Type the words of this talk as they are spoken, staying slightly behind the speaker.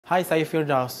Hai, saya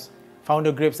Firdaus,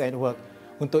 founder Grapes at Work.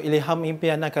 Untuk Ilham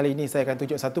Impiana kali ini, saya akan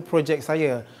tunjuk satu projek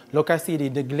saya, lokasi di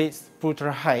The Glades,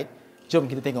 Putra Heights. Jom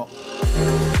kita tengok.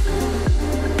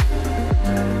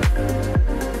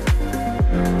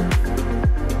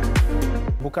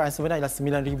 Bukaan sebenar ialah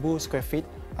 9,000 square feet.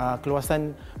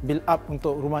 Keluasan build up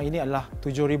untuk rumah ini adalah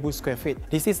 7,000 square feet.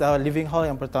 This is our living hall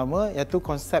yang pertama, iaitu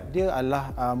konsep dia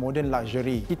adalah modern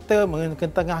luxury. Kita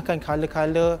mengetengahkan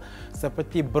color-color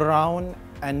seperti brown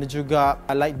and juga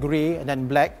light grey dan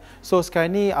black. So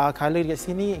sekarang ni color dekat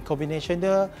sini combination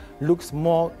dia looks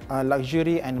more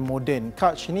luxury and modern.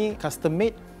 Couch ni custom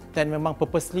made dan memang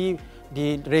purposely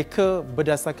direka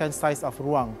berdasarkan size of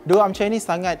ruang. Dua armchair ni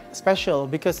sangat special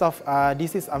because of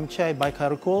this is armchair by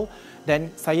charcoal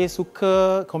dan saya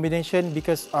suka combination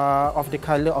because of the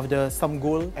colour of the some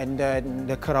gold and then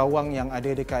the kerawang yang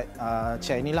ada dekat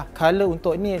chair ni lah. Colour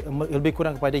untuk ni lebih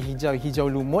kurang kepada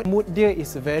hijau lumut. Mood dia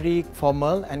is very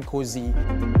formal and cozy.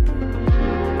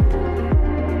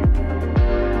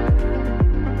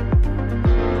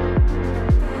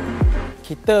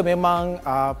 Kita memang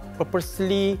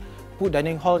purposely put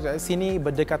dining hall kat sini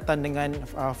berdekatan dengan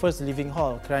first living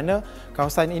hall kerana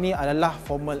kawasan ini adalah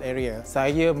formal area.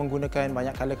 Saya menggunakan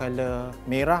banyak color-color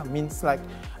merah, means like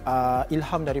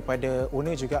ilham daripada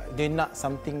owner juga. Dia nak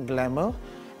something glamour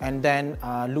and then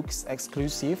looks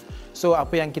exclusive. So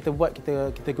apa yang kita buat,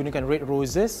 kita gunakan red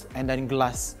roses and then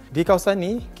glass. Di kawasan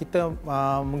ni kita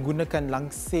menggunakan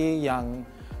langsir yang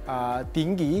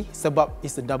tinggi sebab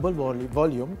is a double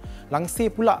volume. Langsir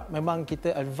pula memang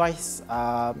kita advise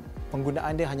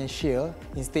penggunaan dia hanya sheer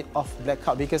instead of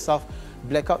blackout because of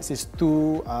blackout is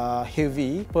too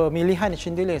heavy. Pemilihan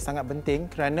chandelier sangat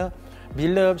penting kerana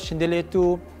bila chandelier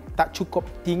tu tak cukup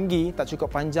tinggi, tak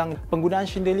cukup panjang, penggunaan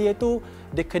chandelier tu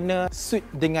dia kena suit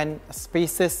dengan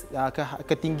spaces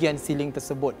ketinggian ceiling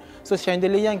tersebut. So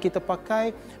chandelier yang kita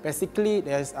pakai basically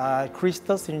there's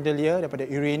crystal chandelier daripada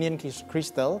Iranian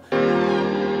crystal.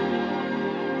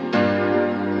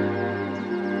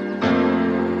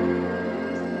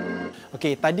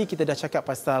 Okay, tadi kita dah cakap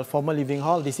pasal formal living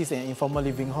hall. This is an informal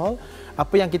living hall.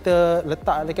 Apa yang kita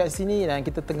letak dekat sini dan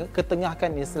kita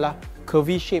ketengahkan ialah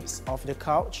curvy shapes of the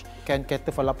couch, can cater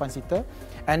for 8 seater,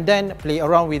 and then play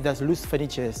around with the loose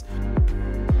furnitures.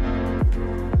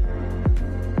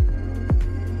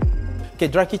 Okay,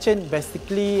 dry kitchen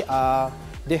basically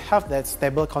they have that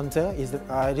stable counter.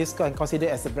 This can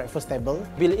considered as a breakfast table.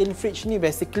 Built-in fridge ni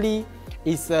basically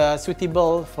is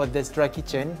suitable for this dry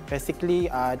kitchen. Basically,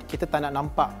 kita tak nak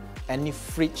nampak any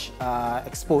fridge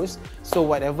exposed. So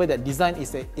whatever that design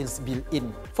is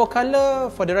built-in. For color,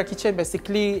 for the dry kitchen,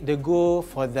 basically they go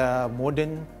for the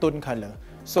modern tone color.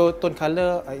 So tone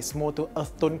color is more to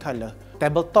earth tone color.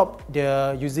 Tabletop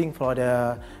they're using for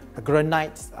the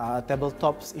granite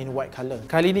tabletops in white color.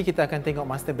 Kali ni kita akan tengok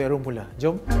master bedroom pula.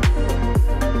 Jom.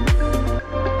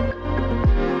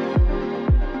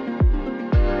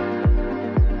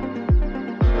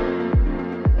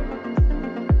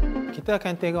 Kita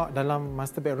akan tengok dalam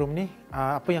master bedroom ni,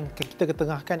 apa yang kita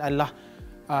ketengahkan adalah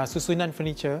susunan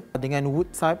furniture dengan wood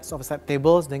types of side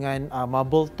tables dengan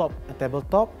marble top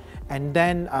tabletop, and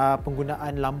then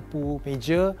penggunaan lampu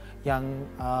meja yang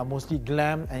mostly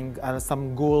glam and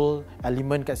some gold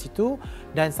element kat situ,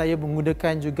 dan saya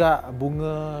menggunakan juga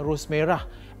bunga ros merah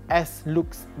as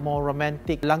looks more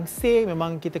romantic. Langsir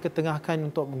memang kita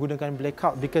ketengahkan untuk menggunakan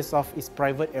blackout because of its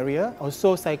private area.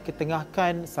 Also saya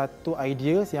ketengahkan satu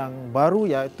idea yang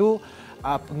baru iaitu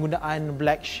penggunaan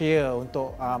black sheer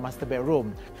untuk master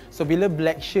bedroom. So bila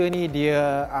black sheer ni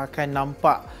dia akan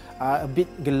nampak a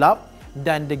bit gelap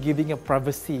dan the giving a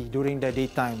privacy during the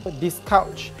daytime. This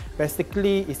couch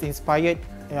basically is inspired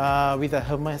with a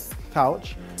Hermes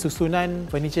couch. Susunan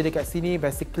furniture dekat sini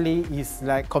basically is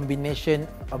like combination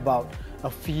about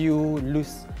a few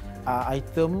loose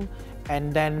item and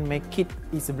then make it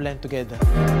is blend together.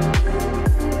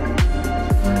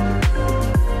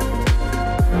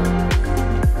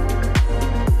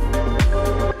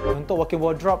 Untuk walk-in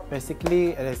wardrobe,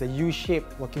 basically there's a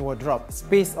U-shaped walk-in wardrobe.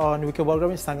 Space on walk-in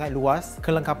wardrobe ni sangat luas.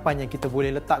 Kelengkapan yang kita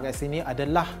boleh letak kat sini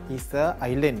adalah is a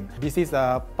island. This is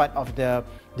a part of the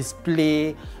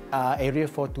display area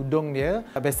for tudung dia.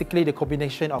 Basically the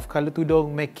combination of color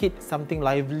tudung make it something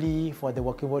lively for the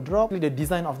walk-in wardrobe. The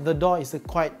design of the door is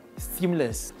quite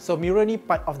seamless. So mirror ni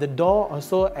part of the door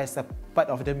also as a part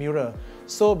of the mirror.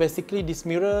 So basically this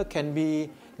mirror can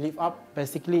be lift up.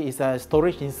 Basically is a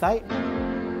storage inside.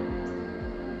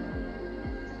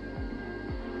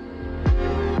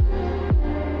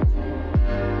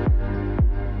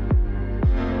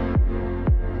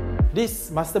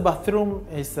 This master bathroom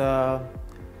is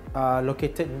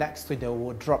located next to the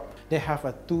wardrobe. They have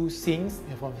two scenes,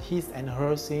 from his and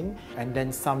her scene, and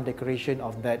then some decoration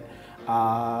of that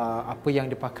apa yang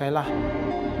dipakai lah.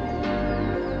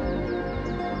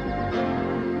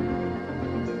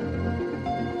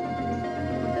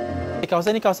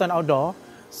 Kawasan ni kawasan outdoor.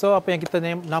 So apa yang kita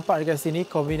nampak dekat sini,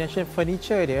 combination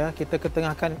furniture dia, kita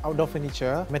ketengahkan outdoor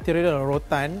furniture, material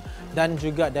rotan dan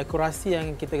juga dekorasi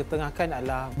yang kita ketengahkan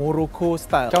adalah Morocco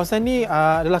style. Kawasan ni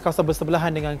adalah kawasan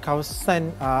bersebelahan dengan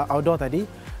kawasan outdoor tadi,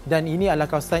 dan ini adalah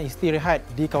kawasan istirahat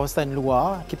di kawasan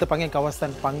luar. Kita panggil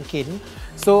kawasan pangkin.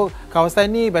 So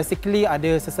kawasan ni basically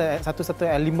ada satu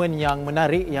elemen yang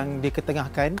menarik yang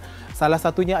diketengahkan. Salah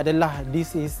satunya adalah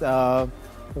this is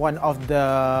one of the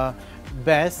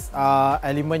best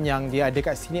elemen yang dia ada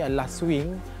kat sini adalah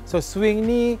swing. So swing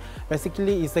ni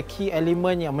basically is a key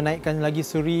element yang menaikkan lagi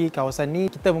suri kawasan ni.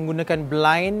 Kita menggunakan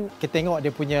blind. Kita tengok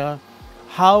dia punya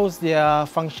how's the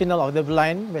functional of the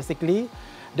blind. Basically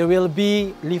they will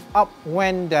be lift up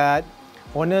when the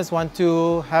owners want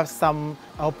to have some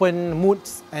open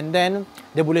moods, and then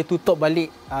dia boleh tutup balik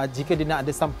jika dia nak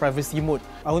ada some privacy mood.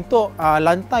 Untuk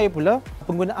lantai pula,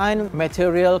 penggunaan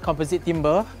material composite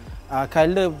timber,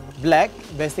 color black,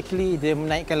 basically dia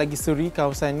menaikkan lagi suri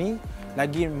kawasan ni,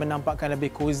 lagi menampakkan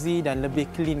lebih cozy dan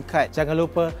lebih clean cut. Jangan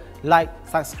lupa like,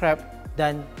 subscribe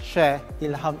dan share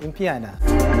Ilham Impiana.